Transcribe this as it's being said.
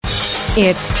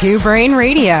It's Two Brain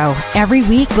Radio. Every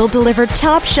week we'll deliver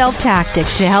top shelf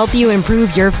tactics to help you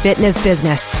improve your fitness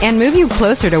business and move you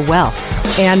closer to wealth.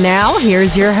 And now,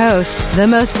 here's your host, the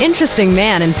most interesting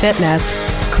man in fitness,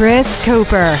 Chris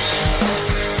Cooper.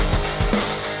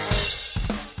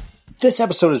 This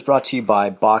episode is brought to you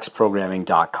by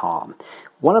boxprogramming.com.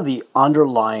 One of the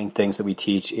underlying things that we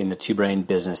teach in the Two Brain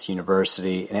Business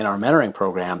University and in our mentoring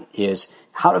program is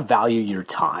how to value your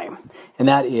time. And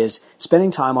that is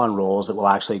spending time on roles that will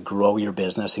actually grow your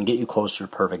business and get you closer to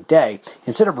a perfect day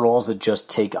instead of roles that just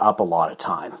take up a lot of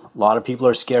time. A lot of people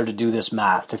are scared to do this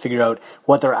math, to figure out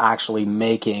what they're actually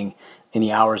making in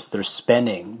the hours that they're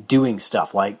spending doing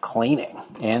stuff like cleaning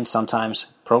and sometimes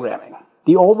programming.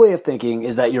 The old way of thinking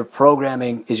is that your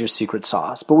programming is your secret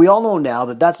sauce, but we all know now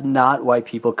that that's not why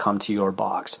people come to your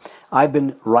box. I've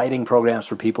been writing programs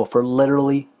for people for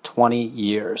literally 20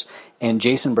 years, and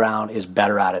Jason Brown is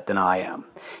better at it than I am.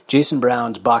 Jason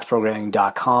Brown's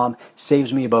boxprogramming.com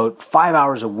saves me about 5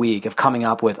 hours a week of coming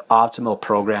up with optimal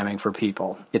programming for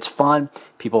people. It's fun,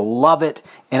 people love it,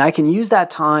 and I can use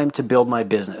that time to build my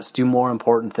business, do more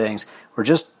important things, or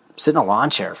just sit in a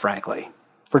lawn chair, frankly.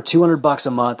 For $200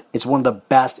 a month, it's one of the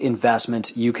best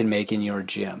investments you can make in your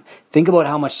gym. Think about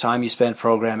how much time you spend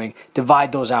programming,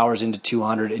 divide those hours into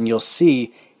 200, and you'll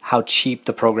see how cheap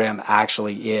the program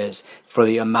actually is for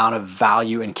the amount of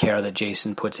value and care that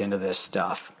Jason puts into this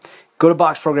stuff. Go to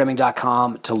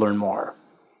boxprogramming.com to learn more.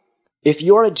 If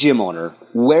you're a gym owner,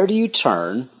 where do you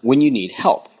turn when you need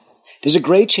help? There's a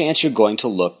great chance you're going to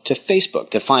look to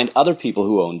Facebook to find other people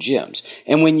who own gyms.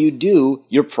 And when you do,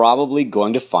 you're probably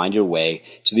going to find your way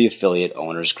to the Affiliate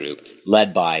Owners Group,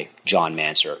 led by John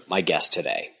Manser, my guest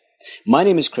today. My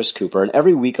name is Chris Cooper, and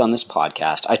every week on this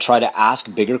podcast, I try to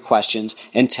ask bigger questions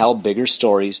and tell bigger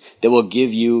stories that will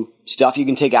give you stuff you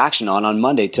can take action on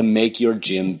Monday to make your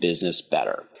gym business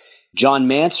better. John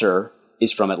Manser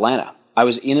is from Atlanta. I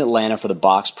was in Atlanta for the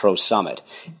Box Pro Summit,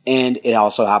 and it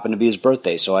also happened to be his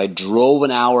birthday, so I drove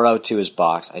an hour out to his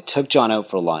box. I took John out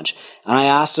for lunch, and I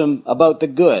asked him about the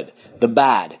good, the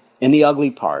bad, and the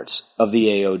ugly parts of the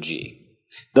AOG,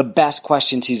 the best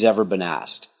questions he's ever been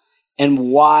asked, and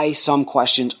why some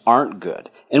questions aren't good,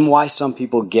 and why some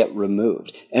people get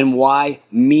removed, and why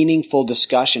meaningful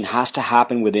discussion has to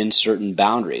happen within certain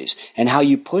boundaries, and how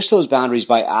you push those boundaries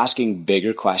by asking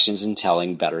bigger questions and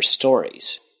telling better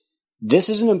stories. This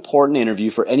is an important interview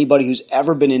for anybody who's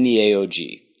ever been in the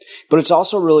AOG, but it's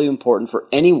also really important for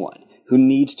anyone who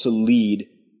needs to lead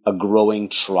a growing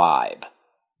tribe.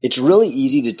 It's really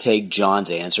easy to take John's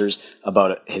answers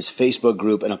about his Facebook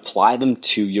group and apply them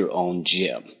to your own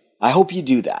gym. I hope you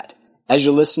do that. As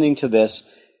you're listening to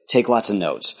this, take lots of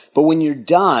notes. But when you're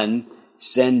done,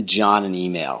 send John an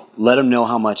email. Let him know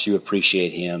how much you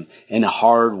appreciate him and the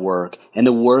hard work and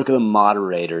the work of the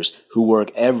moderators who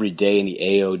work every day in the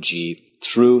AOG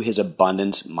through his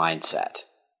abundance mindset.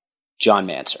 John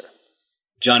Manser.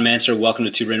 John Manser, welcome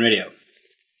to Two Brain Radio.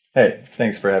 Hey,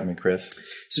 thanks for having me, Chris.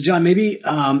 So, John, maybe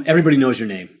everybody knows your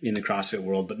name in the CrossFit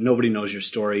world, but nobody knows your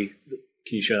story.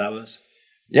 Can you share that with us?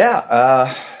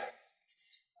 Yeah,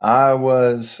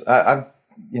 I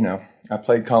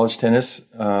played college tennis.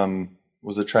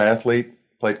 Was a triathlete,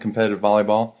 played competitive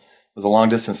volleyball, was a long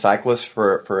distance cyclist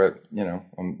for a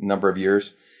number of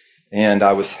years. And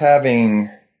I was having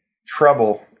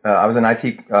trouble. I was an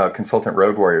IT consultant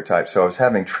road warrior type. So I was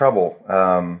having trouble,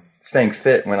 staying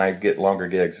fit when I get longer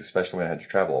gigs, especially when I had to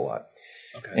travel a lot.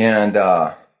 Okay. And,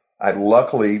 I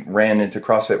luckily ran into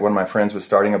CrossFit. One of my friends was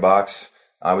starting a box.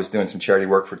 I was doing some charity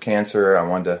work for cancer. I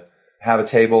wanted to have a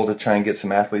table to try and get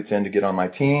some athletes in to get on my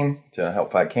team to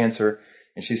help fight cancer.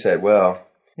 And she said, well,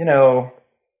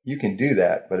 you can do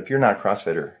that, but if you're not a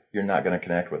CrossFitter, you're not going to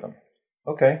connect with them.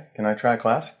 Okay, can I try a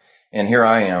class? And here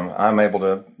I am. I'm able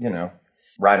to,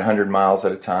 ride 100 miles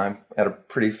at a time at a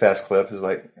pretty fast clip. It's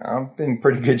like, I'm in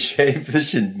pretty good shape.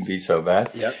 This shouldn't be so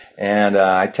bad. Yep. And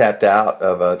I tapped out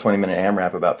of a 20-minute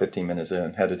AMRAP about 15 minutes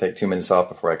in. Had to take 2 minutes off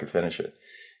before I could finish it.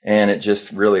 And it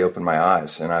just really opened my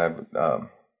eyes. And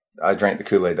I drank the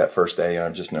Kool-Aid that first day, and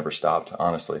I've just never stopped,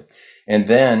 honestly. And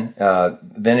then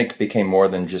it became more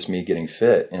than just me getting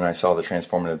fit, and I saw the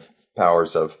transformative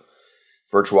powers of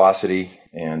virtuosity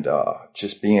and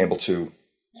just being able to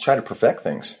try to perfect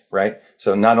things, right?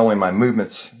 So not only my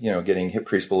movements, getting hip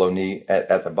crease below knee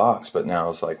at the box, but now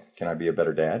it's like, can I be a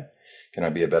better dad? Can I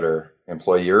be a better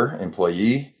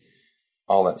employee?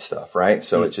 All that stuff, right?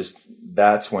 So it just,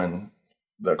 that's when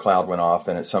the cloud went off,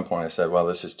 and at some point I said, well,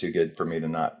 this is too good for me to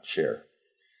not share.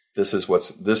 This is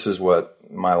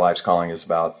what my life's calling is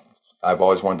about. I've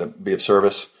always wanted to be of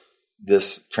service.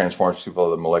 This transforms people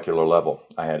at a molecular level.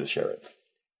 I had to share it.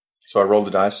 So I rolled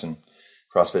the dice and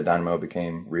CrossFit Dynamo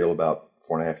became real about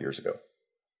 4.5 years ago.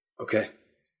 Okay.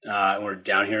 We're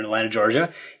down here in Atlanta,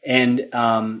 Georgia. And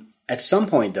at some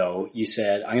point, though, you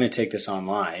said, I'm going to take this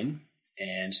online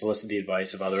and solicit the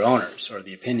advice of other owners or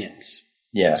the opinions.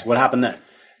 Yeah. So what happened then?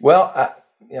 Well,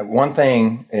 one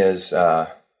thing is I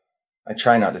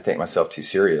try not to take myself too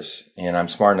serious, and I'm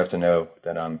smart enough to know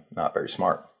that I'm not very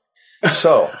smart.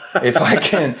 So if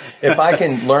I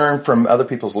can learn from other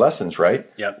people's lessons, right?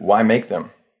 Yep. Why make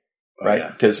them?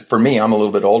 Right? Because for me, I'm a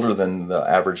little bit older than the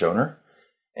average owner,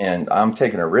 and I'm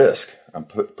taking a risk. I'm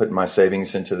putting my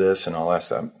savings into this and all that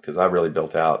stuff because I really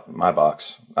built out my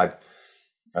box. I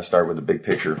started with a big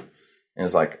picture, and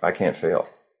it's like I can't fail.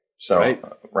 So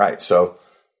right. So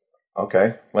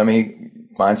okay, let me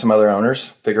find some other owners,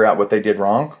 figure out what they did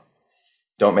wrong.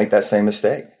 Don't make that same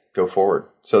mistake. Go forward.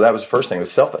 So that was the first thing. It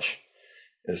was selfish.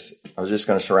 I was just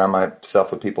going to surround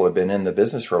myself with people who had been in the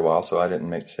business for a while, so I didn't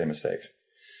make the same mistakes.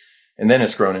 And then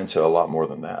it's grown into a lot more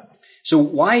than that. So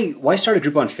why start a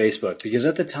group on Facebook? Because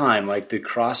at the time, like the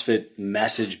CrossFit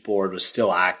message board was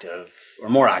still active, or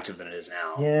more active than it is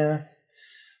now. Yeah.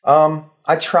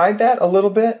 I tried that a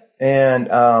little bit, and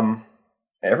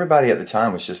everybody at the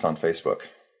time was just on Facebook.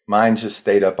 Mine just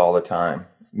stayed up all the time.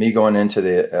 Me going into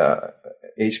the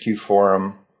HQ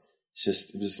forum,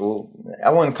 it was a little, I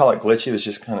wouldn't call it glitchy. It was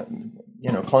just kind of,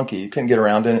 clunky. You couldn't get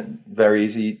around in it very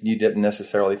easy. You didn't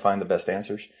necessarily find the best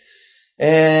answers.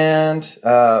 And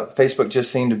Facebook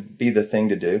just seemed to be the thing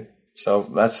to do. So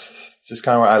that's just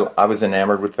kind of where I was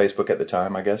enamored with Facebook at the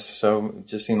time, I guess. So it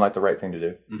just seemed like the right thing to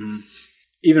do. Mm-hmm.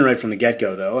 Even right from the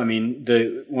get-go, though, I mean,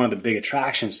 one of the big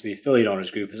attractions to the affiliate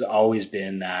owners group has always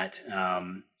been that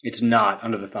it's not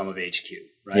under the thumb of HQ,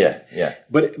 right? Yeah.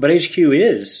 But HQ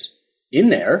is in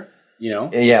there,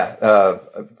 Yeah,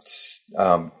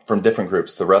 from different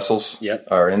groups. The Russells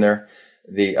are in there.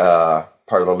 The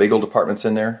part of the legal department's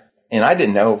in there. And I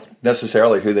didn't know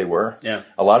necessarily who they were. Yeah.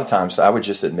 A lot of times I would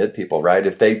just admit people, right?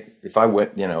 If I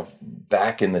went,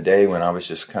 back in the day when I was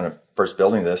just kind of first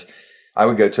building this, I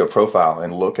would go to a profile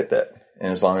and look at that.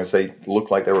 And as long as they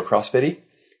looked like they were CrossFitty,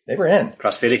 they were in.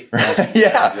 CrossFitty.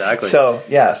 Yeah. Exactly. So,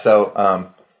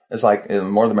 it's like the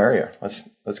more the merrier.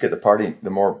 Let's get the party, the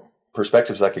more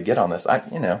perspectives I could get on this. I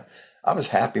was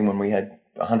happy when we had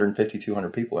 150,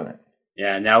 200 people in it.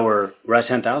 Yeah, now we're at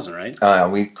 10,000, right?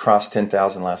 We crossed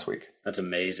 10,000 last week. That's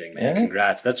amazing, man.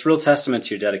 Congrats. That's real testament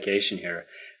to your dedication here.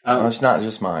 It's not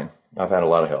just mine. I've had a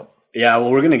lot of help. Yeah,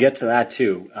 well, we're going to get to that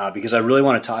too, because I really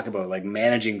want to talk about like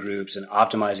managing groups and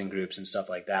optimizing groups and stuff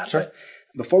like that. Sure. But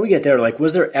before we get there, like,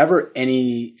 was there ever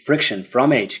any friction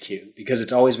from HQ? Because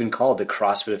it's always been called the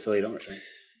CrossFit Affiliate Owners,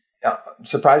 right?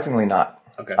 Surprisingly not.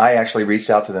 Okay. I actually reached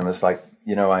out to them. It's like,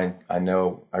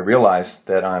 I realized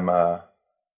that I'm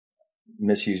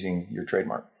misusing your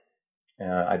trademark.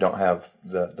 I don't have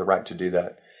the right to do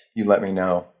that. You let me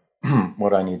know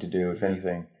what I need to do, if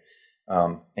anything.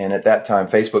 And at that time,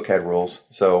 Facebook had rules.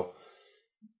 So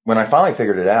when I finally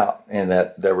figured it out and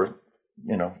that there were,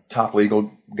 top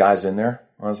legal guys in there,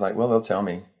 I was like, well, they'll tell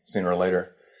me sooner or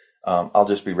later. I'll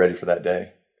just be ready for that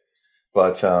day.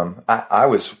 But I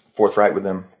was forthright with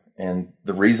them. And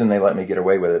the reason they let me get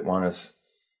away with it, one is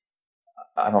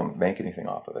I don't make anything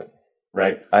off of it.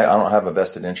 Right. I don't have a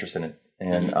vested interest in it.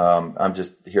 And I'm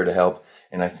just here to help.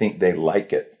 And I think they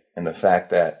like it. And the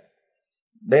fact that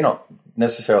they don't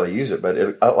necessarily use it, but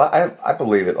I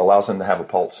believe it allows them to have a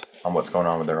pulse on what's going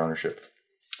on with their ownership.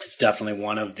 It's definitely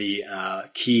one of the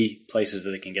key places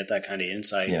that they can get that kind of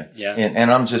insight. Yeah.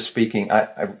 And I'm just speaking.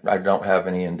 I don't have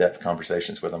any in-depth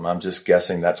conversations with them. I'm just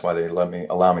guessing that's why they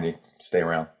allow me to stay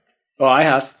around. Well, I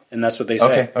have, and that's what they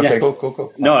say. Okay,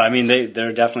 cool. No, I mean,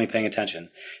 they're definitely paying attention.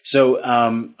 So,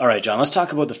 all right, John, let's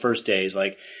talk about the first days.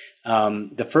 Like,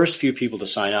 the first few people to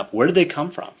sign up, where did they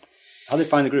come from? How did they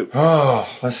find the group? Oh,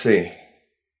 let's see.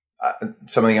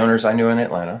 Some of the owners I knew in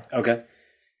Atlanta. Okay.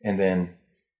 And then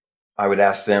I would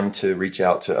ask them to reach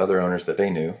out to other owners that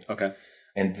they knew. Okay.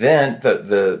 And then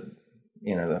the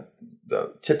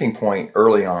tipping point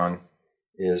early on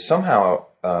is somehow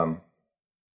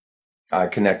I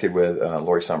connected with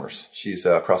Lori Summers. She's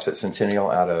a CrossFit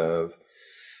Centennial out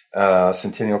of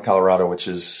Centennial, Colorado, which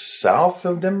is south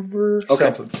of Denver.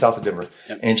 Okay. South of Denver.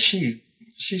 Yep. And she's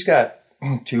got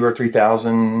 2,000 or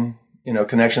 3,000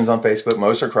 connections on Facebook.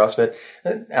 Most are CrossFit.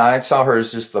 I saw her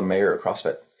as just the mayor of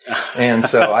CrossFit. And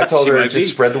so I told her,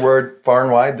 just spread the word far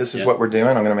and wide. This is what we're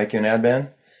doing. I'm going to make you an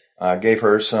admin. Gave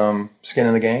her some skin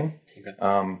in the game. Okay.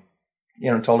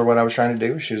 Told her what I was trying to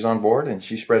do. She was on board and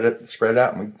she spread it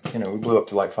out. And we blew up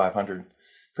to like 500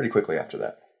 pretty quickly after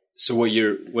that. So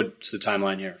what's the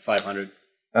timeline here? 500?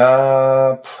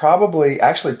 Probably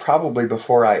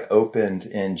before I opened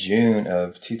in June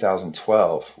of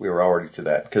 2012, we were already to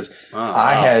that because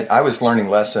I was learning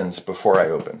lessons before I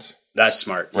opened. That's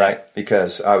smart. Right.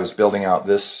 Because I was building out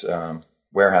this,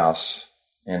 warehouse.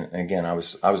 And again, I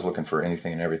was looking for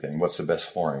anything and everything. What's the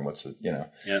best flooring? What's the,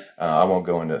 I won't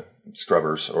go into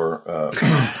scrubbers or,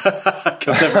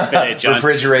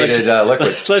 refrigerated,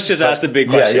 liquids. Let's just ask the big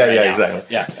question. Exactly.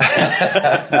 Yeah.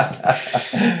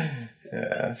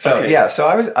 Yeah. So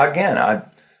I was, again,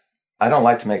 I don't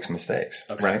like to make some mistakes.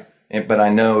 Okay. Right. But I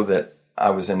know that I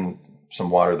was in some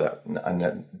water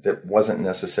that wasn't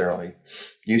necessarily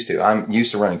used to. I'm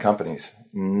used to running companies,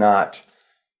 not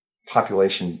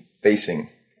population facing.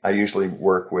 I usually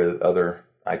work with other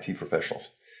IT professionals.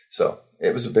 So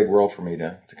it was a big world for me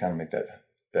to kind of make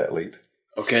that leap.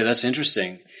 Okay, that's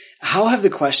interesting. How have the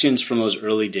questions from those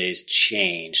early days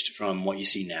changed from what you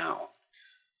see now?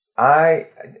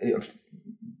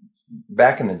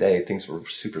 Back in the day, things were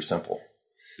super simple,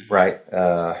 right?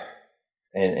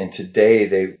 And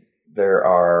today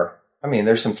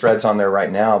there's some threads on there right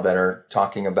now that are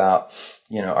talking about,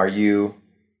 are you,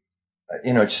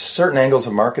 just certain angles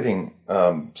of marketing,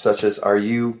 such as are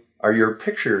your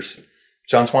pictures,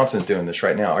 John Swanson's doing this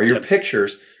right now. Are your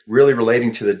pictures really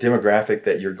relating to the demographic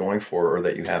that you're going for or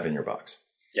that you have in your box?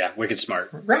 Yeah. Wicked smart.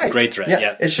 Right. Great thread.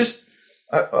 Yeah. It's just,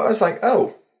 I was like,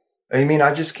 oh, you mean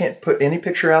I just can't put any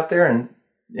picture out there and,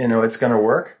 it's going to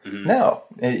work? Mm-hmm. No,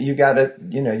 you've got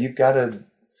to,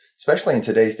 especially in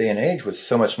today's day and age with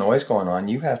so much noise going on,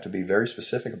 you have to be very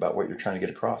specific about what you're trying to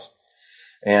get across.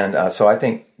 And so I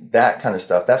think that kind of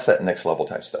stuff, that's that next level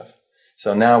type stuff.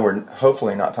 So now we're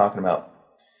hopefully not talking about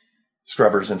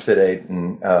scrubbers and Fit Aid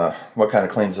and what kind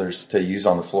of cleansers to use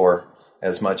on the floor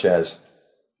as much as,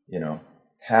 because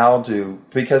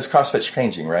CrossFit's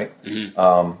changing, right?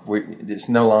 Mm-hmm. It's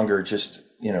no longer just,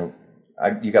 you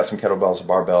got some kettlebells, a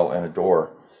barbell, and a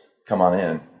door. Come on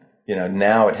in.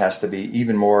 Now it has to be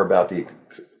even more about the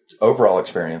overall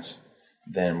experience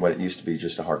than what it used to be,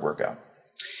 just a hard workout.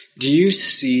 Do you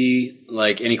see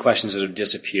any questions that have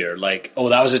disappeared? That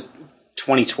was a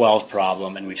 2012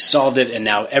 problem and we've solved it and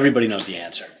now everybody knows the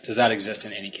answer. Does that exist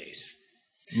in any case?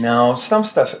 No, some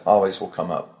stuff always will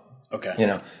come up.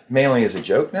 Okay. Mainly as a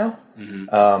joke now.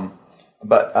 Mm-hmm.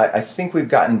 But I think we've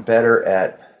gotten better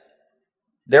at,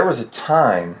 there was a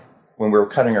time when we were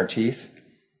cutting our teeth,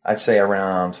 I'd say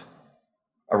around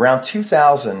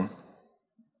 2,000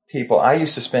 people. I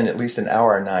used to spend at least an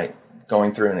hour a night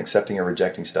going through and accepting and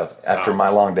rejecting stuff after my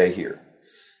long day here.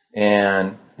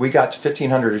 And we got to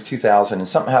 1,500 or 2,000 and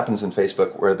something happens in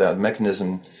Facebook where the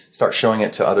mechanism starts showing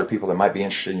it to other people that might be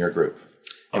interested in your group.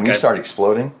 And we start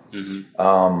exploding.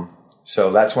 Mm-hmm.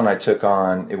 So that's when I took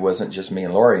on, it wasn't just me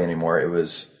and Lori anymore. It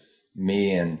was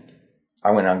me and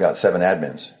I went out and got 7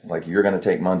 admins. You're going to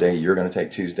take Monday, you're going to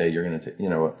take Tuesday, you're going to take,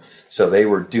 so they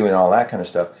were doing all that kind of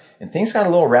stuff. And things got a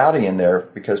little rowdy in there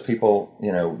because people,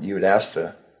 you would ask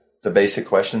the basic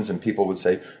questions and people would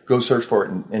say, go search for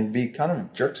it and be kind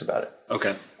of jerks about it.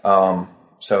 Okay.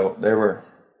 So there were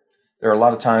a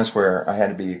lot of times where I had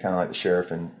to be kind of like the sheriff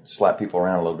and slap people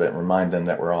around a little bit and remind them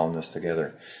that we're all in this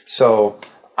together. So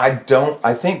I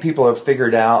think people have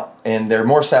figured out and they're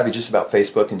more savvy just about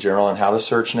Facebook in general and how to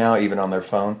search now, even on their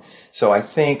phone. So I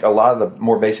think a lot of the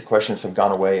more basic questions have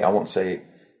gone away. I won't say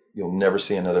you'll never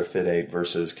see another Fit Aid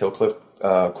versus Kill Cliff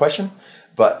question,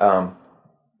 but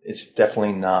it's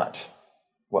definitely not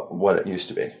what it used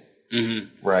to be.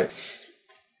 Mm-hmm. Right.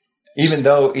 Even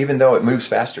though it moves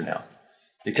faster now,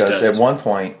 because at one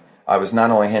point I was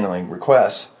not only handling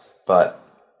requests, but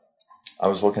I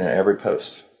was looking at every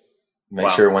post, make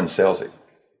sure it wasn't salesy.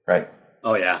 Right.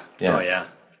 Oh yeah. Oh yeah.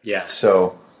 Yeah.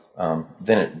 So,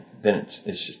 then it's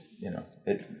just,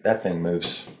 that thing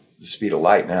moves the speed of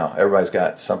light now. Everybody's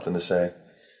got something to say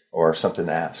or something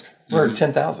to ask. We're at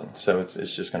 10,000, so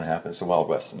it's just going to happen. It's the Wild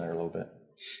West in there a little bit.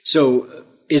 So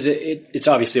it's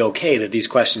obviously okay that these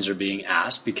questions are being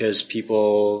asked because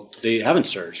they haven't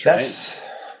searched, right?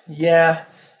 Yeah.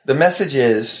 The message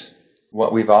is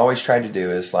what we've always tried to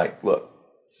do is look,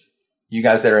 you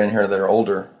guys that are in here that are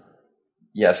older,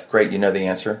 yes, great, you know the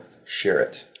answer, share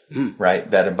it, right?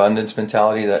 That abundance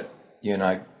mentality that you and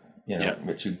I,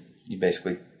 which you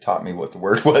basically taught me what the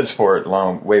word was for it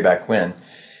way back when.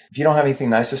 If you don't have anything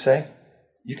nice to say,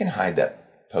 you can hide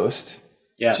that post.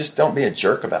 Yeah. Just don't be a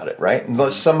jerk about it, right?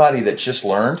 Unless somebody that just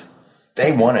learned,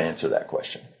 they want to answer that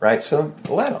question, right? So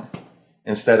let them.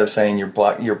 Instead of saying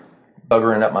you're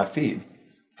buggering up my feed,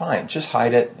 fine, just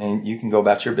hide it and you can go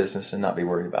about your business and not be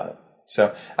worried about it.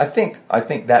 So I think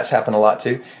that's happened a lot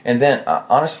too. And then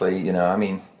honestly,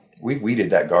 we weeded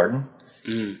that garden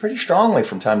pretty strongly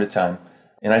from time to time.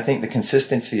 And I think the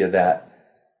consistency of that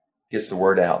gets the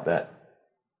word out that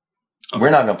we're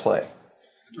not going to play.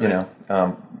 Right. You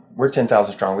know, we're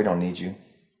 10,000 strong. We don't need you.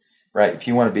 Right? If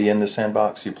you want to be in the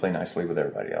sandbox, you play nicely with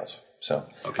everybody else. So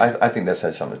I think that's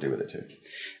had something to do with it too.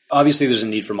 Obviously, there's a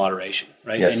need for moderation,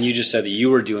 right? Yes. And you just said that you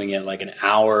were doing it like an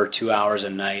hour, 2 hours a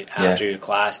night after your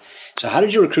class. So how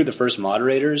did you recruit the first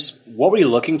moderators? What were you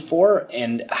looking for?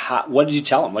 And what did you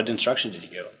tell them? What instruction did you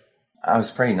give them? I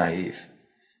was pretty naive.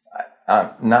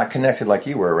 I'm not connected like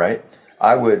you were, right?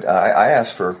 I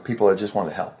asked for people that just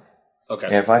wanted help. Okay.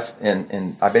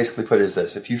 And I basically put it as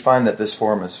this: if you find that this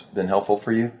forum has been helpful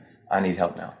for you, I need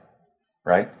help now,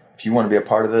 right? If you want to be a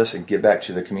part of this and give back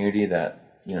to the community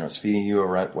that, you know, is feeding you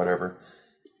or whatever,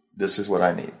 this is what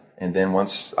I need. And then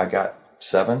once I got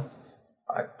 7,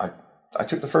 I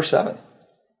took the first 7.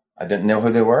 I didn't know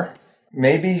who they were.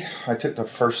 Maybe I took the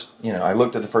first, you know, I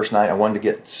looked at the first night. I wanted to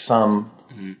get some,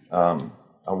 I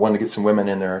wanted to get some women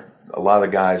in there. A lot of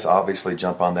the guys obviously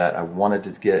jump on that. I wanted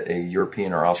to get a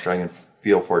European or Australian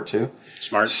feel for it too.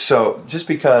 Smart. So just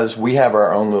because we have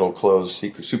our own little closed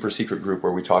super secret group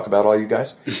where we talk about all you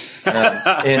guys,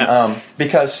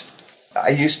 because I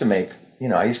used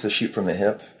to shoot from the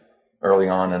hip early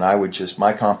on, and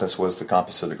my compass was the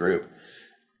compass of the group.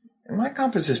 And my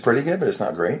compass is pretty good, but it's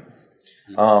not great.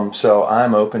 So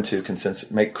I'm open to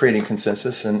creating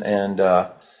consensus and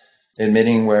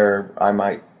admitting where I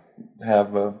might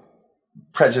have a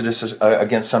prejudice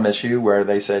against some issue where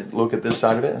they said, look at this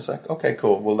side of it. And it's like, okay,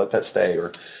 cool. We'll let that stay.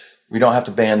 Or we don't have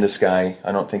to ban this guy.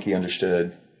 I don't think he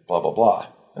understood, blah, blah, blah.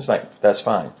 It's like, that's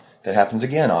fine. That happens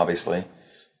again, obviously.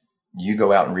 You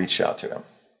go out and reach out to him,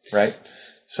 right?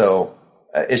 So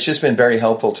it's just been very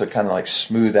helpful to kind of like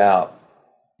smooth out,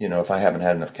 you know, if I haven't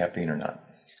had enough caffeine or not.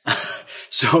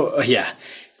 So,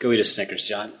 go eat a Snickers,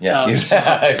 John. Yeah,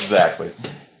 exactly.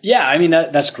 Yeah, I mean,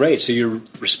 that's great. So you're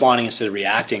responding instead of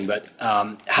reacting. But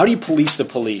how do you police the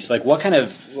police? Like, what kind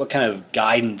of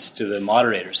guidance do the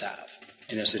moderators have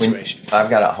in this situation? I've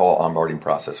got a whole onboarding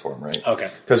process for them, right? Okay.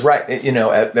 Because, right, you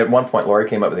know, at one point, Lori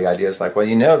came up with the idea. It's like, well,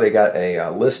 you know, they got a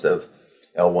list of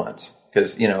L1s.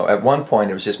 Because, you know, at one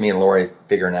point, it was just me and Lori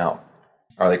figuring out,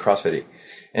 are they CrossFitting?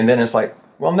 And then it's like,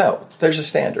 well, no, there's a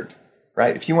standard,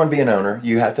 right? If you want to be an owner,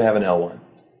 you have to have an L1.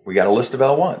 We got a list of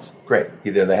L1s. Great.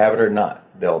 Either they have it or not.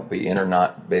 They'll be in or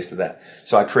not based on that.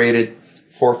 So I created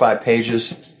 4 or 5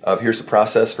 pages of here's the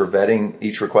process for vetting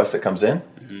each request that comes in.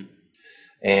 Mm-hmm.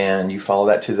 And you follow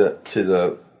that to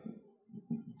the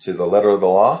letter of the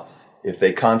law. If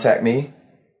they contact me,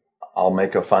 I'll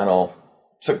make a final.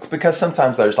 So because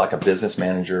sometimes there's like a business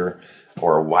manager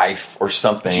or a wife or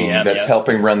something that's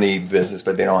helping run the business,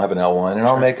 but they don't have an L1, and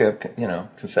I'll make a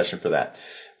concession for that.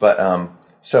 But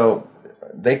so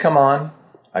they come on.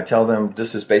 I tell them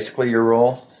this is basically your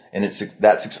role, and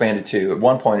that's expanded too. At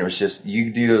one point, it was just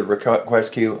you do the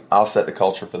request queue. I'll set the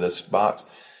culture for this box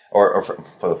or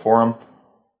for the forum.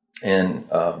 And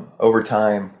over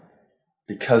time,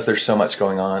 because there's so much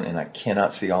going on, and I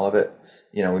cannot see all of it,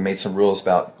 you know, we made some rules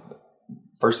about.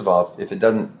 First of all, if it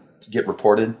doesn't get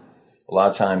reported, a lot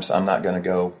of times I'm not going to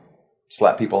go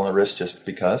slap people on the wrist just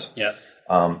because. Yeah.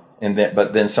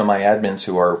 But then some of my admins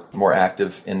who are more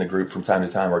active in the group from time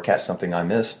to time or catch something I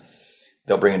miss,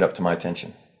 they'll bring it up to my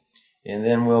attention, and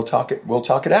then we'll talk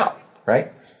it out,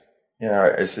 right? You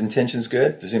know, his intention's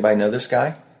good. Does anybody know this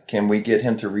guy? Can we get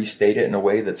him to restate it in a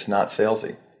way that's not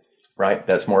salesy, right?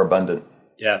 That's more abundant.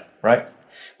 Yeah. Right.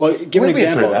 Well, give an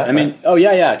example. That, I mean,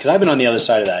 because I've been on the other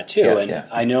side of that too,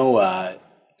 I know.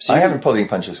 So I haven't pulled any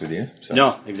punches with you. So.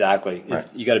 No, exactly. Right.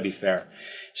 You got to be fair.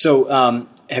 So,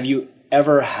 have you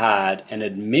ever had an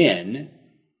admin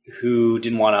who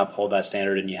didn't want to uphold that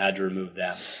standard and you had to remove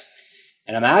them?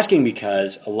 And I'm asking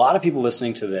because a lot of people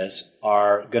listening to this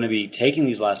are going to be taking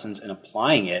these lessons and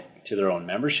applying it to their own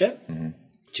membership,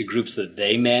 to groups that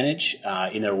they manage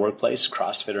in their workplace,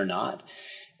 CrossFit or not,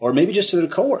 or maybe just to their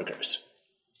coworkers.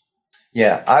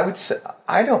 Yeah, I would say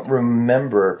I don't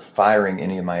remember firing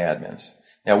any of my admins.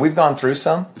 Now, we've gone through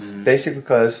some, basically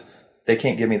because they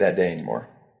can't give me that day anymore.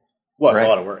 Well, it's a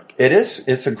lot of work. It is.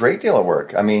 It's a great deal of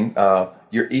work. I mean,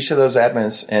 each of those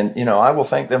admins, and, you know, I will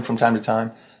thank them from time to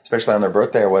time, especially on their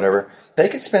birthday or whatever. They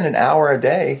could spend an hour a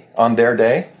day on their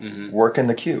day working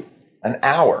the queue. An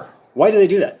hour. Why do they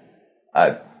do that?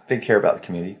 They care about the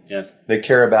community. Yeah. They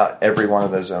care about every one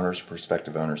of those owners,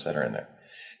 prospective owners that are in there.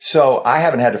 So I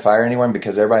haven't had to fire anyone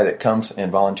because everybody that comes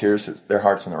and volunteers, their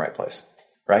heart's in the right place,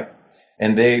 right?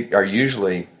 And they are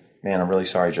usually, man, I'm really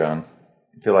sorry, John.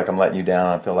 I feel like I'm letting you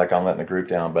down. I feel like I'm letting the group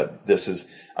down, but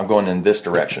I'm going in this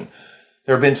direction.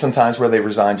 There have been some times where they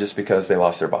resigned just because they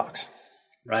lost their box.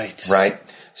 Right. Right.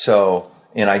 So,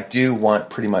 and I do want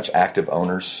pretty much active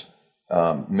owners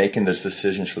making those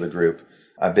decisions for the group.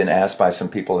 I've been asked by some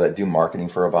people that do marketing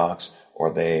for a box, or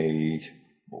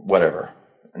whatever.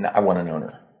 And I want an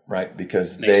owner, right?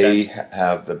 Because they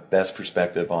have the best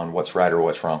perspective on what's right or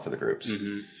what's wrong for the groups.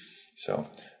 Mm-hmm. So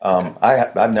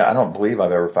I don't believe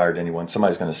I've ever fired anyone.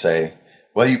 Somebody's going to say,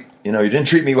 well, you didn't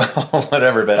treat me well,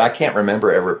 whatever, but I can't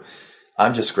remember ever.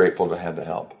 I'm just grateful to have the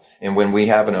help. And when we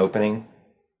have an opening,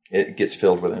 it gets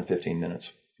filled within 15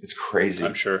 minutes. It's crazy.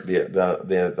 I'm sure.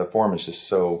 The form is just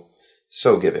so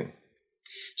giving.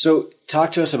 So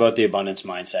talk to us about the abundance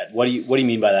mindset. What do you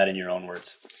mean by that in your own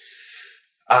words?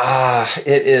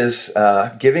 It is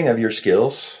giving of your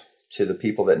skills to the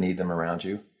people that need them around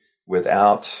you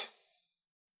without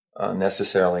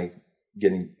necessarily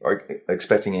getting or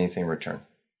expecting anything in return.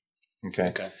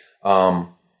 Okay.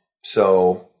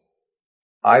 So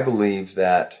I believe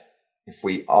that if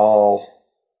we all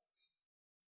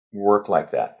work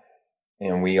like that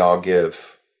and we all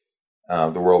give,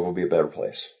 the world will be a better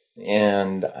place.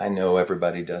 And I know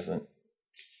everybody doesn't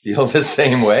feel the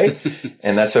same way,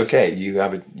 and that's okay. You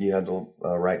have the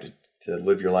right to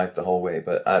live your life the whole way.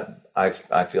 But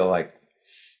I feel like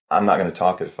I'm not going to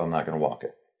talk it if I'm not going to walk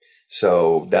it.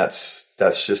 So that's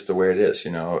just the way it is.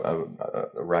 A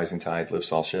rising tide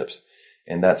lifts all ships,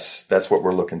 and that's what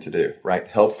we're looking to do. Right?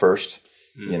 Help first.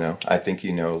 I think a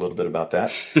little bit about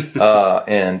that,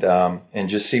 and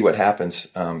just see what happens.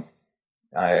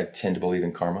 I tend to believe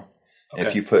in karma. Okay.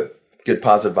 If you put good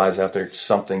positive vibes out there,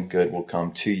 something good will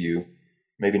come to you.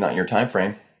 Maybe not in your time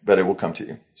frame, but it will come to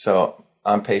you. So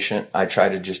I'm patient. I try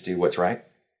to just do what's right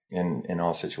in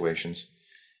all situations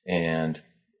and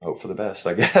hope for the best,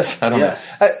 I guess. I don't know.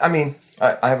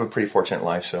 I have a pretty fortunate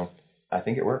life, so I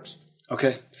think it works.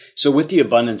 Okay. So with the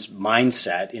abundance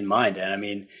mindset in mind,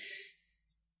 then,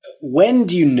 when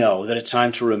do you know that it's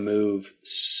time to remove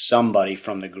somebody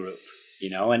from the group?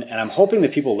 And I'm hoping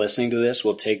that people listening to this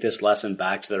will take this lesson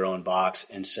back to their own box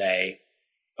and say,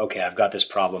 okay, I've got this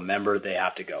problem member, they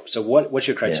have to go. So what's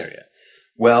your criteria? Yeah.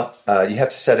 Well, you have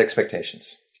to set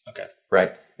expectations. Okay.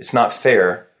 Right? It's not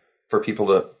fair for people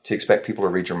to expect people to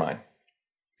read your mind.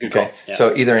 Good call. Yeah.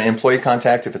 So either an employee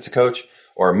contact, if it's a coach,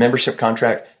 or a membership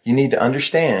contract, you need to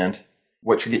understand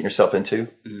what you're getting yourself into,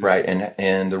 right?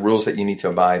 And the rules that you need to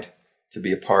abide to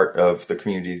be a part of the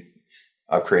community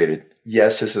I've created.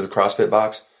 Yes, this is a CrossFit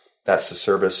box. That's the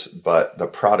service, but the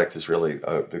product is really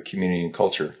the community and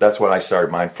culture. That's what I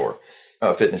started mine for.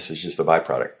 Fitness is just a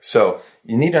byproduct. So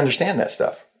you need to understand that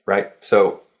stuff, right?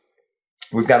 So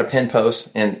we've got a pin post,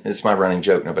 and it's my running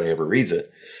joke. Nobody ever reads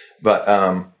it. But,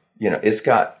 it's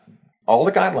got all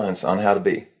the guidelines on how to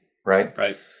be, right?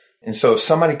 Right. And so if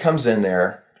somebody comes in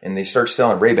there and they start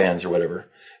selling Ray-Bans or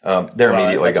whatever, they're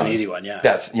immediately gone. That's an easy one, yeah.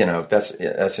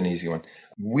 That's an easy one.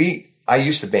 I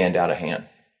used to band out of hand.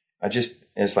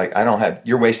 It's like,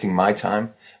 you're wasting my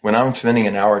time. When I'm spending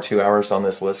an hour or 2 hours on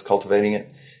this list cultivating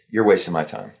it, you're wasting my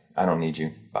time. I don't need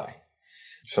you. Bye.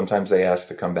 Sometimes they ask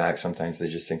to come back. Sometimes they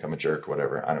just think I'm a jerk,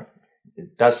 whatever.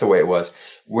 That's the way it was.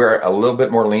 We're a little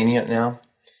bit more lenient now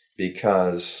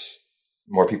because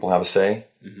more people have a say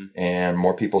and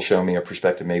more people show me a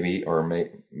perspective maybe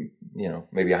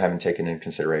I haven't taken into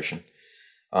consideration.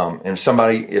 And if one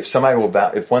of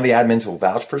the admins will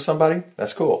vouch for somebody,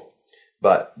 that's cool.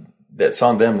 But that's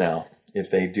on them now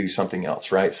if they do something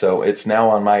else, right? So it's now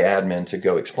on my admin to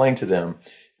go explain to them,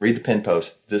 read the pin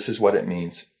post. This is what it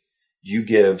means. You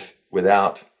give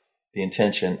without the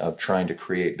intention of trying to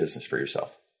create business for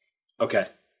yourself. Okay.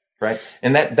 Right?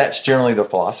 And that's generally the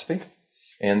philosophy.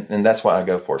 And that's what I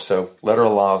go for. So letter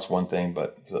of law is one thing,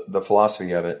 but the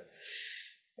philosophy of it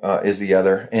is the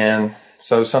other. And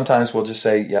so sometimes we'll just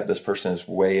say, yeah, this person is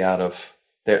way out of,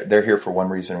 they're here for one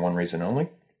reason only,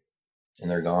 and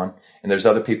they're gone. And there's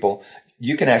other people.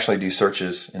 You can actually do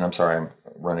searches, and I'm sorry I'm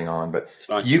running on, but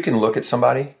you can look at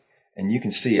somebody and you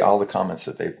can see all the comments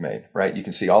that they've made, right? You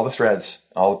can see all the threads,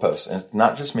 all the posts. And it's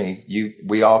not just me.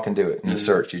 We all can do it in the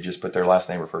search. You just put their last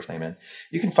name or first name in.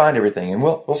 You can find everything. And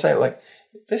we'll say, like,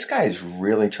 this guy is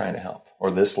really trying to help,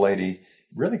 or this lady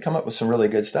really come up with some really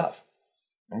good stuff.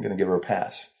 I'm going to give her a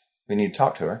pass. We need to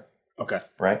talk to her. Okay.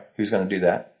 Right? Who's going to do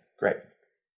that? Great.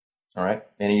 All right.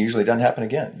 And it usually doesn't happen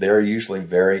again. They're usually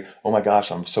very, oh my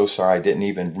gosh, I'm so sorry. I didn't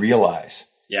even realize.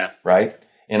 Yeah. Right.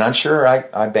 And I'm sure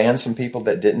I banned some people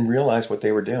that didn't realize what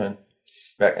they were doing.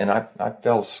 And I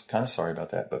felt kind of sorry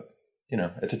about that. But,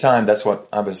 at the time, that's what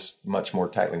I was much more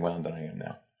tightly wound than I am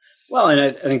now. Well, and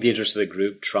I think the interest of the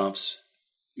group trumps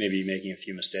maybe making a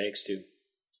few mistakes too.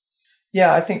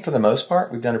 Yeah, I think for the most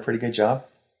part, we've done a pretty good job.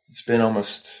 It's been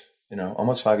almost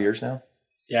 5 years now.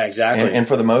 Yeah, exactly. And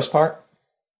for the most part,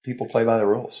 people play by the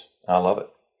rules. I love it.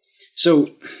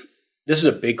 So This is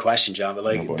a big question, John, but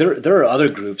like there are other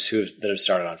groups that have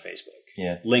started on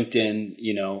Facebook, LinkedIn,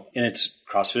 and it's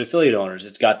CrossFit affiliate owners.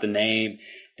 It's got the name.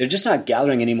 They're just not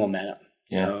gathering any momentum.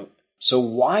 You know? So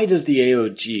why does the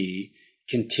AOG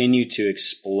continue to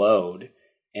explode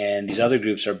and these other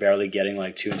groups are barely getting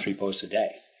like 2 and 3 posts a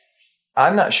day?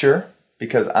 I'm not sure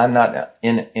because I'm not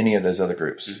in any of those other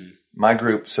groups. Mm-hmm. My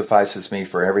group suffices me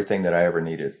for everything that I ever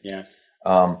needed. Yeah.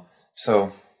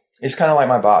 So it's kind of like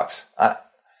my box.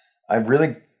 I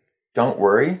really don't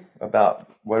worry about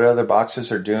what other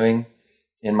boxes are doing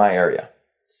in my area.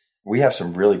 We have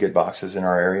some really good boxes in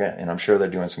our area, and I'm sure they're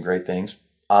doing some great things.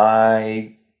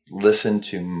 I listen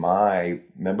to my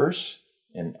members,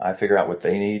 and I figure out what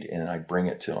they need, and I bring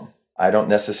it to them. I don't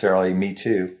necessarily me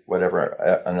too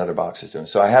whatever another box is doing.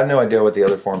 So I have no idea what the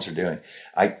other forums are doing.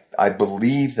 I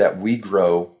believe that we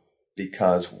grow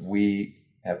because we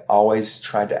have always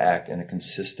tried to act in a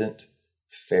consistent,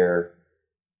 fair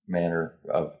manner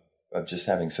of just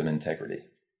having some integrity,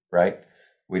 right?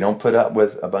 We don't put up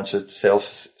with a bunch of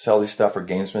salesy stuff or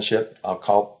gamesmanship.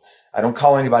 I don't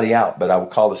call anybody out, but I will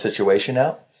call the situation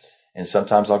out. And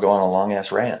sometimes I'll go on a long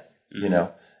ass rant, and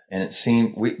it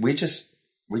seemed we just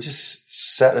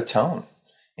set a tone.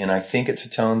 And I think it's a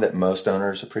tone that most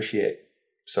owners appreciate.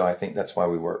 So I think that's why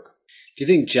we work. Do you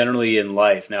think generally in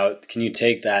life, now, can you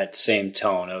take that same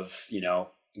tone of,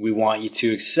 we want you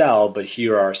to excel, but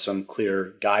here are some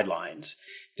clear guidelines?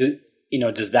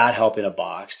 Does that help in a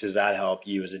box? Does that help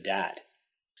you as a dad?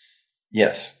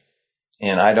 Yes.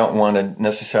 And I don't want to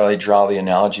necessarily draw the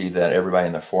analogy that everybody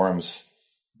in the forum's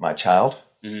my child,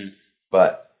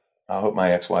 but I hope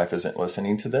my ex-wife isn't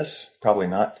listening to this. Probably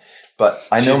not. But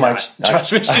I know my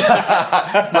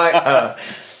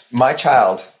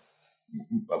child,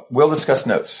 we'll discuss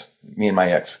notes, me and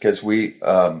my ex, because we,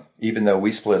 even though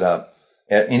we split up,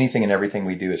 anything and everything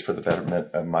we do is for the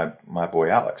betterment of my boy,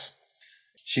 Alex.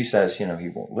 She says, he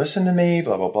won't listen to me,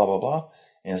 blah, blah, blah, blah, blah.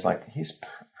 And it's like, he's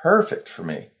perfect for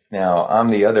me. Now, I'm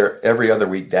the every other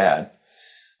week dad,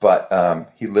 but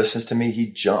he listens to me.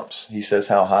 He jumps. He says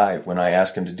how high when I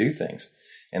ask him to do things.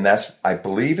 And I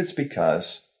believe it's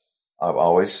because I've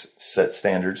always set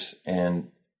standards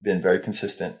and been very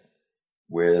consistent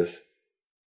with,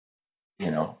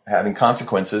 having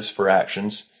consequences for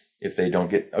actions if they don't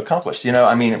get accomplished.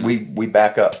 We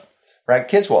back up, right?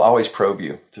 Kids will always probe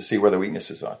you to see where the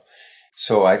weaknesses are.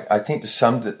 So I think to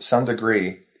some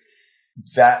degree,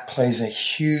 that plays a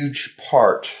huge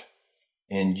part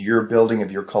in your building of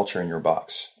your culture in your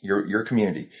box, your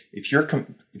community. If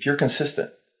you're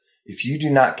consistent, if you do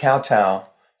not kowtow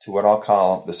to what I'll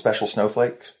call the special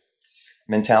snowflake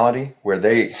mentality, where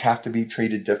they have to be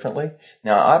treated differently.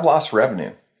 Now, I've lost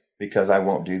revenue because I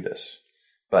won't do this,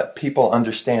 but people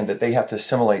understand that they have to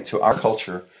assimilate to our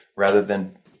culture rather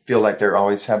than feel like they're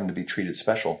always having to be treated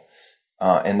special.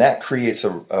 And that creates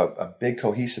a big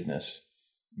cohesiveness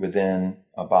within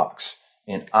a box.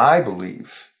 And I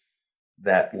believe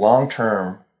that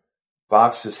long-term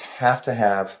boxes have to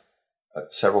have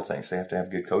several things. They have to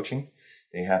have good coaching.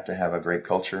 They have to have a great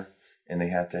culture, and they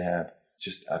have to have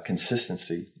just a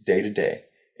consistency day to day.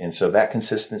 And so that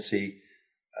consistency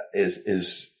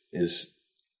is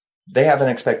they have an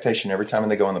expectation every time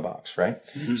they go in the box, right?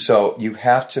 Mm-hmm. So you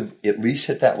have to at least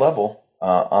hit that level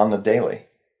on the daily.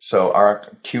 So our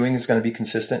cueing is going to be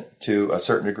consistent to a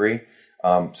certain degree.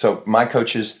 So my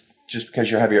coaches, just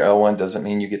because you have your L1 doesn't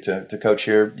mean you get to coach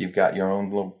here. You've got your own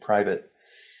little private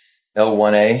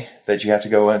L1A that you have to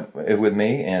go in with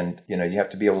me, and you have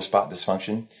to be able to spot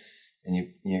dysfunction, and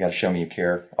you got to show me you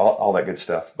care, all that good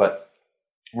stuff. But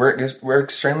we're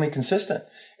extremely consistent,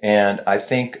 and I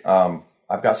think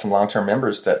I've got some long-term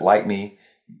members that like me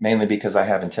mainly because I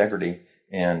have integrity,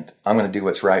 and I'm going to do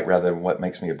what's right rather than what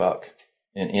makes me a buck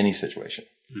in any situation.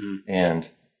 Mm-hmm. And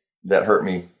that hurt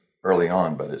me early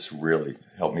on, but it's really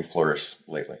helped me flourish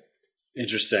lately.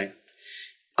 Interesting.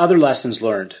 Other lessons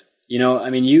learned.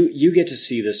 You get to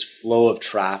see this flow of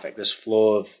traffic, this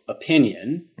flow of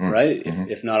opinion, right? Mm-hmm.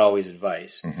 If not always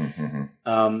advice.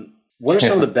 Mm-hmm. What are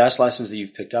some of the best lessons that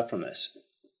you've picked up from this?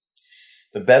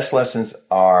 The best lessons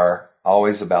are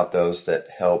always about those that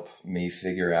help me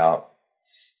figure out,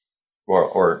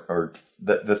 or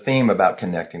the theme about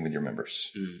connecting with your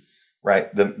members,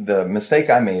 right? The mistake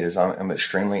I made is I'm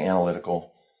extremely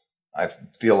analytical. I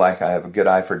feel like I have a good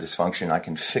eye for dysfunction. I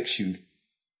can fix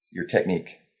your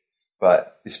technique.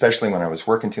 But especially when I was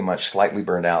working too much, slightly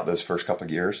burned out those first couple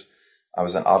of years, I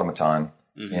was an automaton,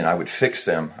 and I would fix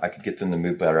them. I could get them to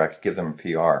move better. I could give them a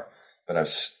PR, but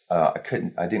I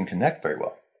didn't connect very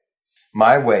well.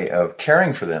 My way of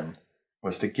caring for them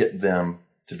was to get them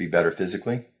to be better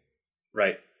physically.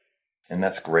 Right. And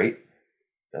that's great.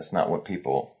 That's not what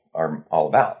people are all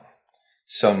about.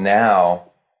 So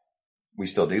now we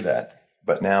still do that,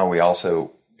 but now we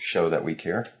also show that we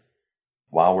care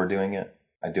while we're doing it.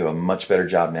 I do a much better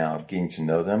job now of getting to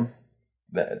know them.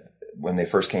 That when they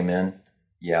first came in,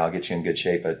 yeah, I'll get you in good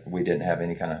shape, but we didn't have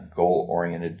any kind of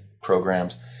goal-oriented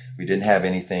programs. We didn't have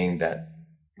anything that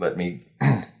let me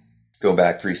go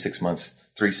back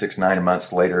 9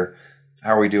 months later.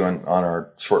 How are we doing on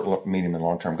our short, medium, and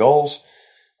long-term goals?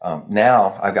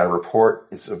 Now I've got a report.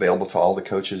 It's available to all the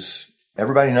coaches.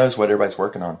 Everybody knows what everybody's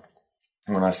working on.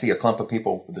 And when I see a clump of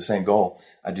people with the same goal,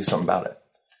 I do something about it,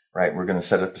 right? We're going to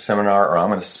set up a seminar, or I'm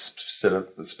going to set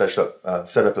up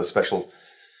a special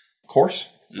course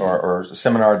or a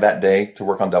seminar that day to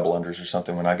work on double unders or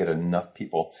something when I get enough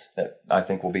people that I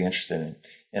think will be interested in.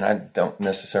 And I don't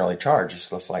necessarily charge. It's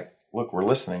just like, look, we're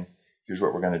listening. Here's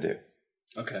what we're going to do.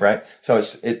 Okay. Right. So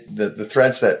the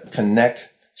threads that connect,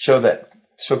 show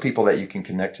people that you can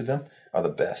connect to them are the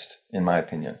best, in my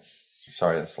opinion.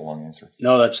 Sorry, that's a long answer.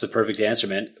 No, that's the perfect answer,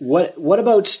 man. What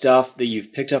about stuff that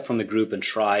you've picked up from the group and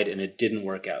tried and it didn't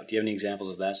work out? Do you have any examples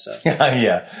of that stuff?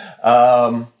 Yeah.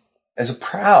 As a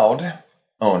proud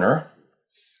owner,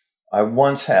 I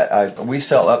once we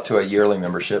sell up to a yearly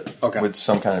membership with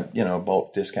some kind of,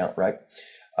 bulk discount, right?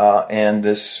 And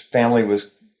this family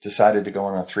decided to go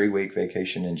on a 3-week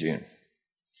vacation in June.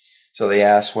 So they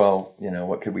asked, well,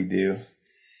 what could we do?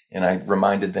 And I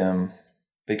reminded them,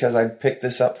 because I picked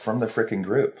this up from the frickin'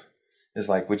 group, is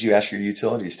like, would you ask your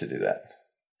utilities to do that?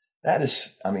 That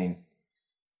is,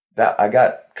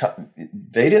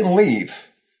 they didn't leave,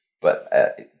 but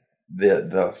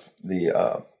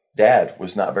the dad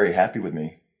was not very happy with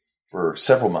me for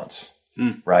several months,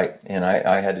 right? And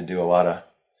I had to do a lot of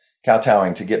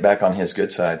kowtowing to get back on his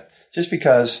good side, just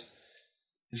because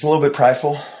it's a little bit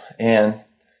prideful, and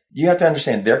you have to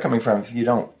understand they're coming from, if you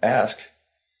don't ask,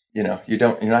 you're not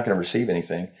going to receive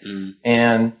anything.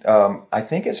 And I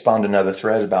think it spawned another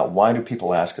thread about why do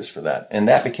people ask us for that? And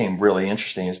that became really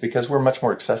interesting, is because we're much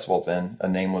more accessible than a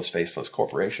nameless, faceless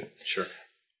corporation. Sure.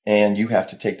 And you have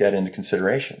to take that into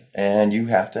consideration. And you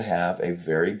have to have a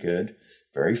very good,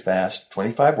 very fast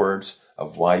 25 words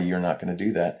of why you're not going to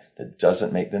do that. That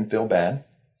doesn't make them feel bad,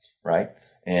 right?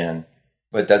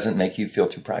 But doesn't make you feel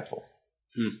too prideful.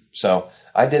 So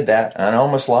I did that, and I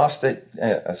almost lost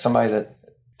somebody that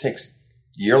takes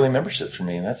yearly memberships from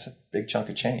me, and that's a big chunk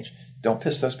of change. Don't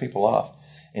piss those people off,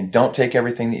 and don't take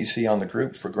everything that you see on the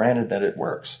group for granted that it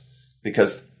works,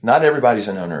 because not everybody's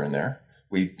an owner in there.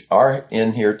 We are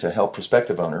in here to help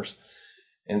prospective owners,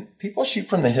 and people shoot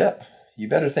from the hip. You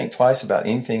better think twice about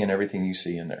anything and everything you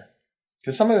see in there,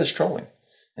 because some of it's trolling,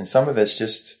 and some of it's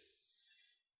just,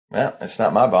 well, it's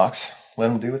not my box. Let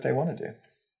them do what they want to do.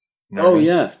 You know what I mean?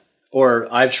 Yeah. Or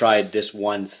I've tried this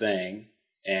one thing,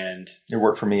 and it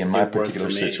worked for me in my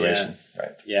particular situation. Yeah.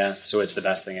 Right. Yeah. So it's the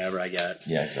best thing ever, I get.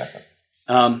 Yeah, exactly.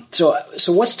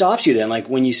 So what stops you then? Like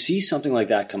when you see something like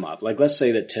that come up, like let's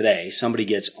say that today somebody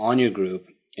gets on your group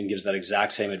and gives that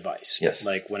exact same advice. Yes.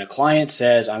 Like when a client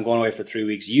says, I'm going away for 3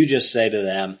 weeks, you just say to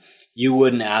them, you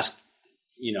wouldn't ask,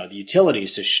 the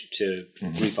utilities to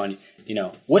refund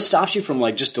you. What stops you from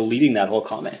like just deleting that whole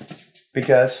comment?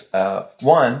 Because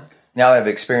one, now that I've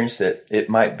experienced it, it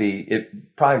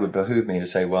probably would behoove me to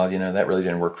say, well, that really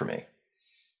didn't work for me.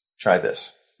 Try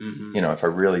this. If I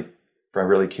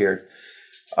really cared.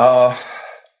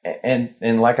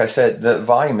 And like I said, the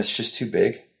volume is just too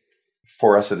big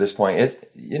for us at this point.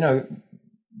 You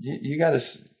got to,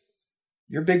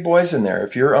 you're big boys in there.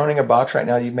 If you're owning a box right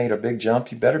now, you've made a big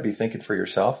jump. You better be thinking for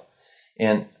yourself.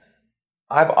 And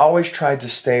I've always tried to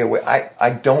stay away. I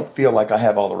don't feel like I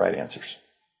have all the right answers.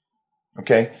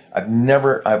 Okay.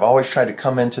 I've always tried to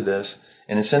come into this,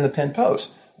 and it's in the pinned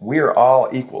post. We are all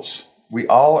equals. We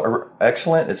all are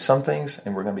excellent at some things,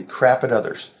 and we're going to be crap at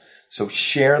others. So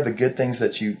share the good things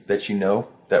that you know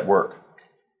that work.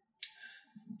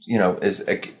 As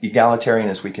egalitarian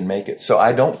as we can make it. So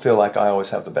I don't feel like I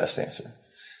always have the best answer.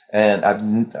 And I've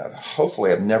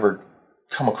never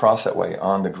come across that way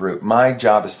on the group. My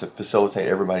job is to facilitate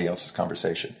everybody else's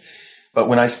conversation. But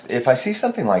if I see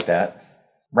something like that,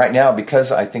 right now,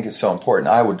 because I think it's so important,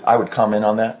 I would comment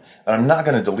on that, but I'm not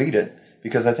going to delete it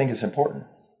because I think it's important.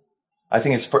 I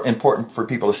think it's important for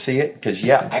people to see it because,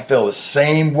 I feel the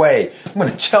same way. I'm going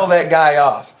to tell that guy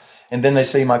off. And then they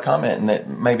see my comment, and it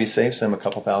maybe saves them a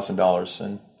couple $1,000s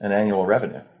in annual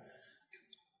revenue.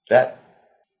 I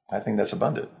think that's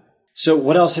abundant. So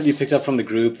what else have you picked up from the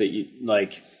group that you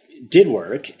did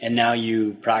work, and now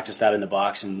you practice that in the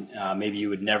box, and maybe you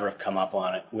would never have come up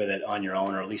with it on your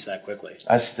own, or at least that quickly?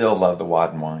 I still love the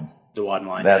wad and wine. The wad and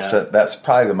wine. That's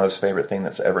probably the most favorite thing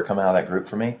that's ever come out of that group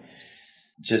for me,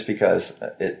 just because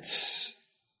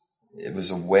it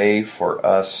was a way for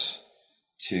us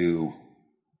to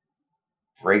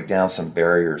break down some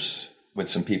barriers with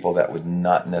some people that would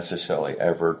not necessarily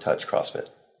ever touch CrossFit.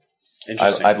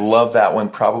 Interesting. I love that one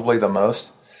probably the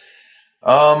most.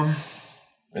 The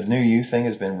New You thing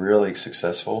has been really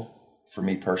successful for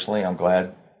me personally. I'm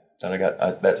glad that I got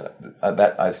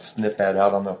I sniffed that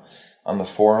out on the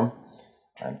forum.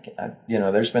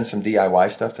 There's been some DIY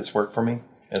stuff that's worked for me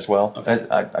as well. Okay.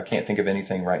 I can't think of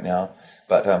anything right now,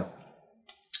 but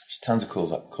there's tons of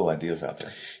cool ideas out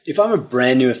there. If I'm a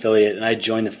brand new affiliate and I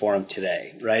join the forum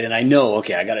today, right, and I know,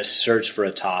 okay, I got to search for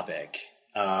a topic,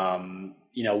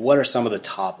 what are some of the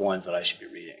top ones that I should be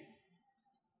reading?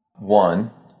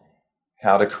 One,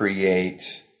 how to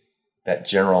create that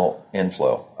general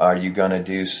inflow. Are you going to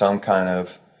do some kind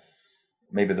of,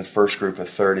 maybe the first group of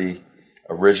 30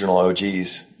 original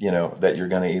OGs, that you're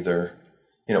going to either,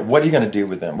 what are you going to do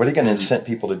with them? What are you going to incent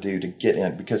people to do to get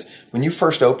in? Because when you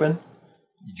first open,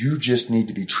 you just need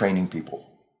to be training people,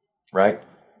 right?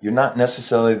 You're not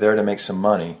necessarily there to make some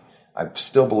money. I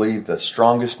still believe the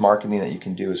strongest marketing that you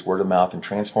can do is word of mouth and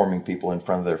transforming people in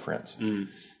front of their friends.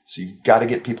 So you've got to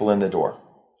get people in the door,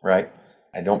 right?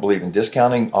 I don't believe in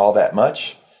discounting all that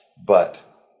much, but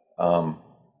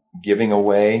giving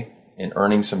away and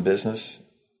earning some business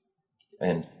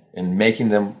and making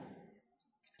them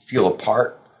feel a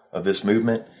part of this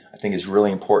movement, I think is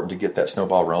really important to get that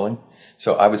snowball rolling.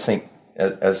 So I would think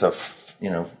as a,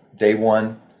 day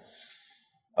one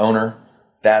owner,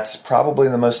 that's probably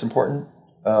the most important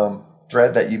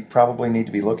thread that you probably need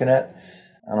to be looking at.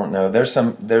 I don't know. There's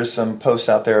some posts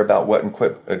out there about what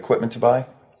equipment to buy.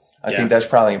 I think that's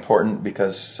probably important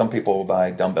because some people will buy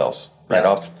dumbbells right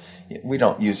off. We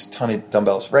don't use a ton of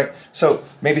dumbbells, right? So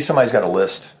maybe somebody's got a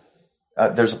list.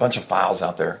 There's a bunch of files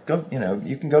out there.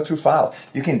 You can go through file.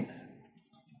 You can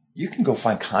go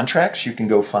find contracts. You can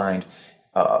go find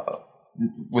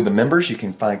with the members. You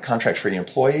can find contracts for the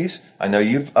employees. I know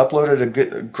you've uploaded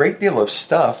a great deal of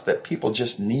stuff that people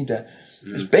just need to.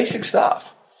 It's basic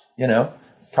stuff,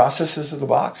 processes of the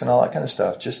box and all that kind of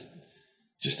stuff. Just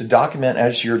to document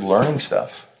as you're learning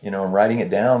stuff, and writing it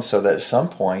down so that at some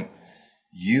point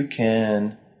you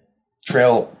can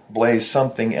trailblaze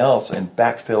something else and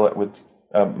backfill it with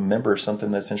a member,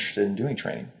 something that's interested in doing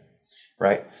training,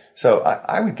 right? So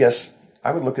I would guess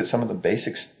I would look at some of the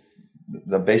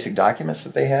basic documents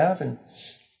that they have, and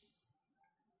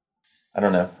I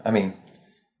don't know. I mean,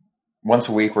 once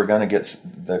a week we're going to get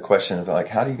the question of like,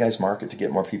 how do you guys market to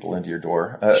get more people into your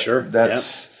door? Sure,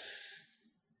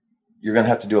 you're going to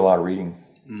have to do a lot of reading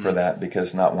for that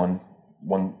because not one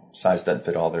size doesn't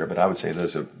fit all there. But I would say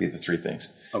those would be the three things.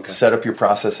 Okay. Set up your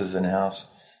processes in-house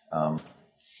and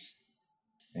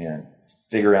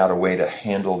figure out a way to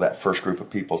handle that first group of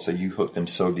people so you hook them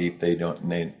so deep they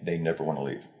never want to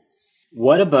leave.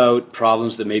 What about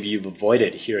problems that maybe you've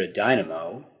avoided here at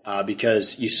Dynamo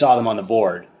because you saw them on the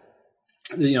board?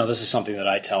 This is something that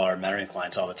I tell our mentoring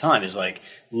clients all the time is like,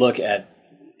 look at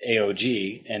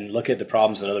AOG and look at the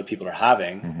problems that other people are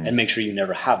having and make sure you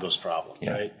never have those problems,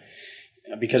 right?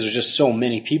 Because there's just so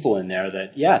many people in there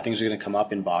that, things are going to come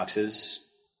up in boxes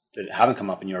that haven't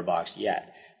come up in your box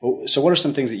yet. So what are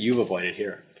some things that you've avoided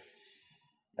here?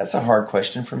 That's a hard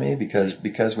question for me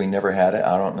because we never had it.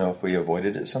 I don't know if we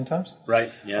avoided it sometimes.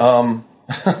 Right. Yeah.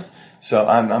 So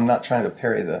I'm not trying to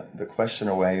parry the question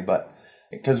away, but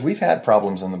because we've had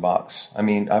problems in the box. I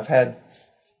mean, I've had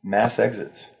mass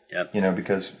exits. Yep.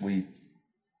 Because we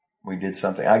did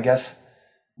something. I guess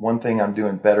one thing I'm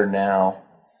doing better now,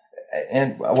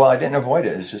 and I didn't avoid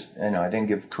it. It's just I didn't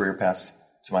give career paths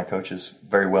to my coaches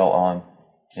very well on.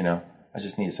 I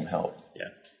just needed some help. Yeah.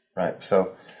 Right.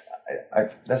 So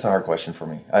that's a hard question for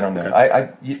me. I don't know.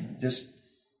 Okay.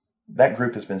 That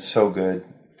group has been so good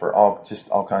for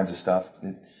all kinds of stuff.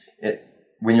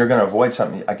 When you're going to avoid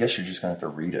something, I guess you're just going to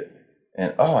have to read it.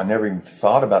 And, I never even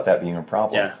thought about that being a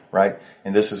problem, right?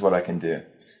 And this is what I can do.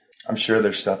 I'm sure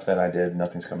there's stuff that I did.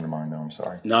 Nothing's coming to mind, though. I'm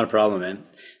sorry. Not a problem, man.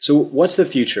 So what's the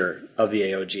future of the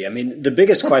AOG? I mean, the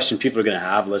biggest question people are going to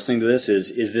have listening to this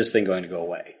is this thing going to go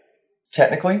away?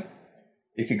 Technically,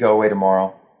 it could go away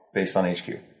tomorrow based on HQ.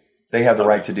 They have the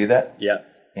right to do that. Yeah.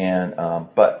 And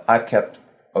but I've kept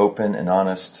open and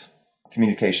honest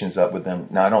communications up with them.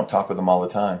 Now, I don't talk with them all the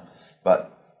time, but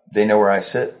they know where I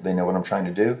sit. They know what I'm trying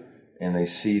to do. And they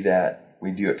see that we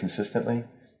do it consistently.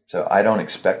 So I don't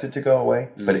expect it to go away,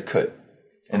 but it could.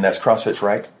 And that's CrossFit's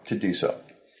right to do so.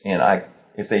 And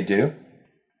if they do,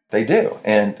 they do.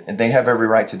 And they have every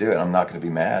right to do it. I'm not going to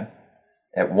be mad.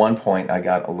 At one point, I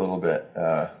got a little bit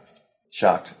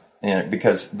shocked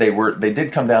because they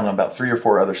did come down on about 3 or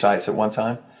 4 other sites at one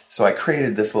time. So I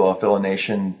created this little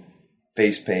affiliation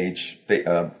base page,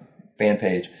 fan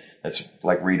page that's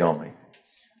like read only.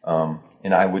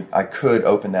 And I could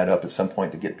open that up at some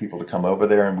point to get people to come over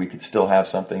there, and we could still have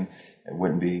something that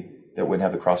wouldn't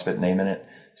have the CrossFit name in it.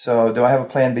 So do I have a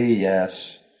plan B?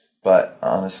 Yes. But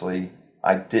honestly,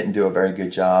 I didn't do a very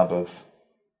good job of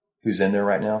who's in there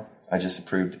right now. I just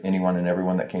approved anyone and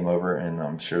everyone that came over, and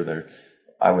I'm sure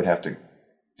I would have to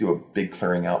do a big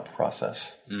clearing out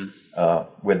process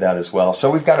with that as well.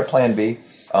 So we've got a plan B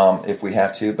if we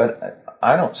have to, but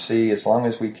I don't see, as long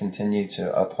as we continue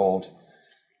to uphold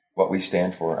what we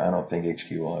stand for, I don't think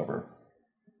HQ will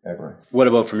ever. What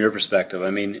about from your perspective? I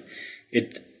mean,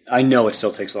 I know it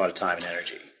still takes a lot of time and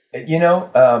energy. You know,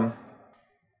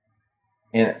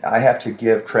 and I have to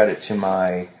give credit to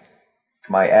my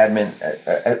admin.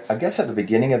 I guess at the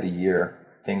beginning of the year,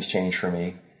 things changed for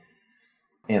me,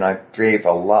 and I gave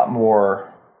a lot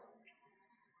more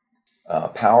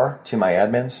power to my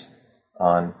admins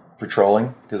on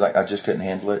patrolling because I just couldn't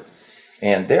handle it,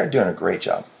 and they're doing a great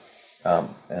job.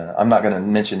 And I'm not going to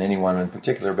mention anyone in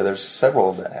particular, but there's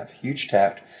several that have huge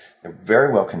tact. They're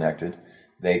very well connected.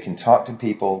 They can talk to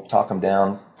people, talk them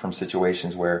down from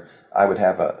situations where I would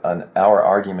have an hour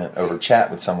argument over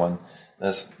chat with someone,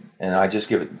 and I just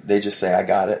give it. They just say, "I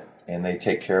got it," and they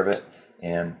take care of it.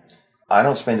 And I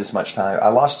don't spend as much time. I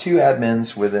lost 2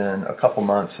 admins within a couple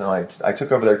months, and I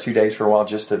took over there 2 days for a while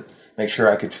just to make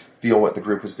sure I could feel what the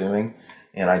group was doing,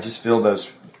 and I just filled those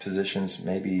positions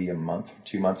maybe a month,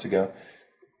 2 months ago,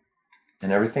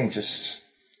 and everything just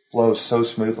flows so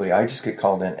smoothly. I just get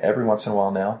called in every once in a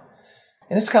while now,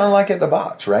 and it's kind of like at the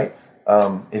box, right?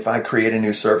 If I create a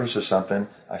new service or something,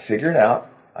 I figure it out.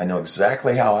 I know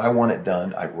exactly how I want it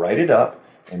done. I write it up,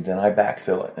 and then I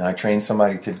backfill it, and I train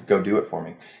somebody to go do it for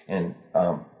me. And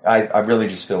I really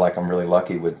just feel like I'm really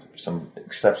lucky with some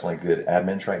exceptionally good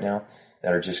admins right now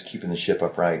that are just keeping the ship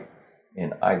upright,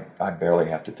 and I barely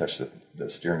have to touch the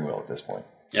steering wheel at this point.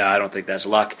 Yeah, I don't think that's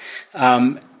luck.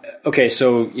 Okay,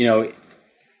 so,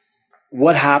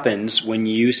 what happens when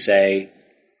you say,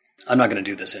 I'm not going to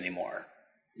do this anymore?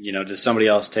 Does somebody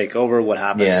else take over? What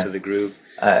happens to the group?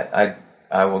 I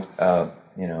will,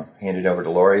 hand it over to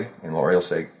Lori, and Lori will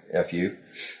say, F you.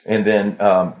 And then,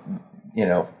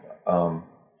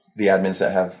 the admins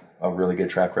that have a really good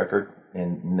track record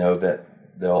and know that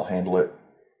they'll handle it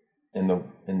in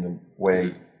the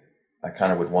way I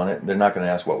kind of would want it. They're not going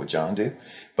to ask, what would John do?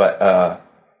 But,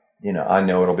 I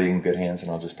know it'll be in good hands, and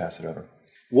I'll just pass it over.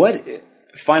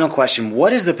 Final question,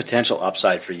 what is the potential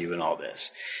upside for you in all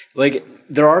this? Like,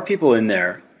 there are people in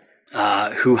there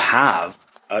who have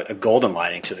a golden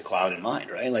lining to the cloud in mind,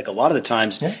 right? Like, a lot of the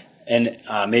times, and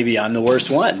maybe I'm the worst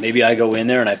one. Maybe I go in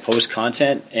there and I post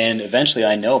content, and eventually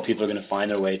I know people are going to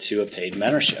find their way to a paid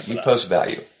mentorship. You post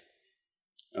value.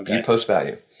 Okay. You post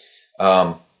value.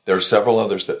 There are several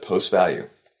others that post value.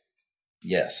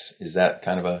 Yes. Is that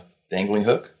kind of a dangling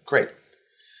hook? Great.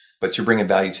 But you're bringing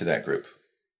value to that group.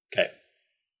 Okay.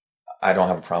 I don't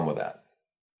have a problem with that.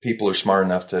 People are smart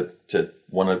enough to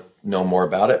want to know more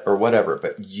about it or whatever,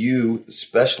 but you,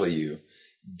 especially you,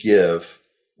 give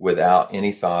without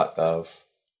any thought of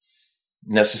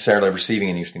necessarily receiving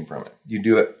anything from it. You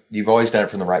do it. You've always done it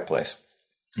from the right place.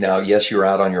 Now, yes, you're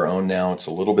out on your own now. It's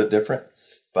a little bit different,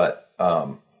 but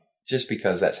just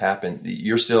because that's happened,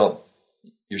 you're still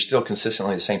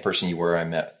consistently the same person you were I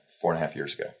met 4.5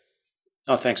 years ago.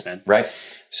 Oh, thanks, man. Right.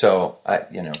 So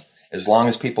as long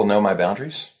as people know my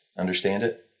boundaries, understand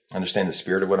the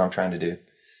spirit of what I'm trying to do,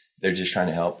 they're just trying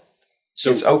to help.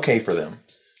 So it's okay for them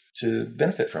to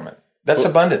benefit from it. That's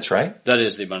abundance, right? That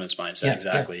is the abundance mindset.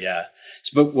 Exactly. Yeah.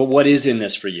 So, but what is in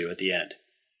this for you at the end?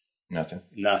 Nothing.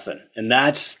 And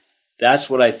that's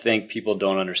what I think people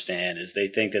don't understand is they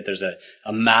think that there's a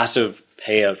massive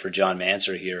payout for John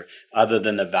Manser here other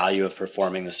than the value of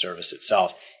performing the service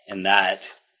itself. And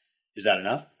is that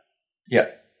enough? Yeah.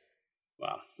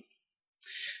 Wow.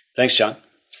 Thanks, John.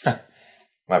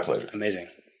 My pleasure. Amazing.